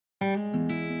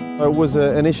It was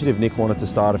an initiative Nick wanted to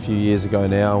start a few years ago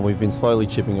now, and we've been slowly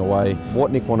chipping away. What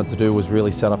Nick wanted to do was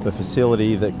really set up a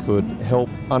facility that could help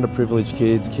underprivileged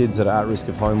kids, kids that are at risk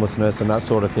of homelessness and that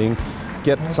sort of thing,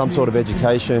 get some sort of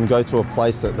education, go to a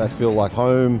place that they feel like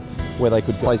home, where they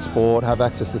could play sport, have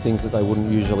access to things that they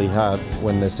wouldn't usually have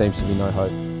when there seems to be no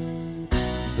hope.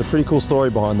 There's a pretty cool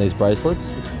story behind these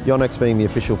bracelets. Yonex being the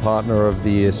official partner of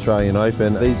the Australian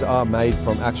Open, these are made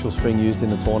from actual string used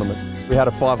in the tournament. We had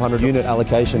a 500 unit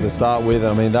allocation to start with.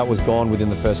 I mean, that was gone within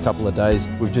the first couple of days.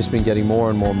 We've just been getting more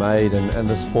and more made, and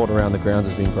the support around the grounds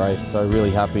has been great. So really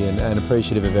happy and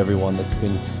appreciative of everyone that's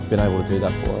been able to do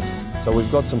that for us. So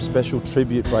we've got some special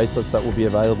tribute bracelets that will be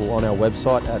available on our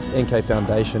website at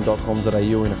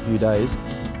nkfoundation.com.au in a few days.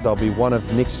 There'll be one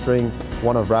of Nick's string,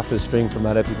 one of Rafa's string from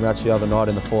that epic match the other night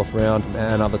in the 4th round,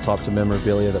 and other types of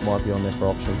memorabilia that might be on there for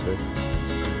auction too.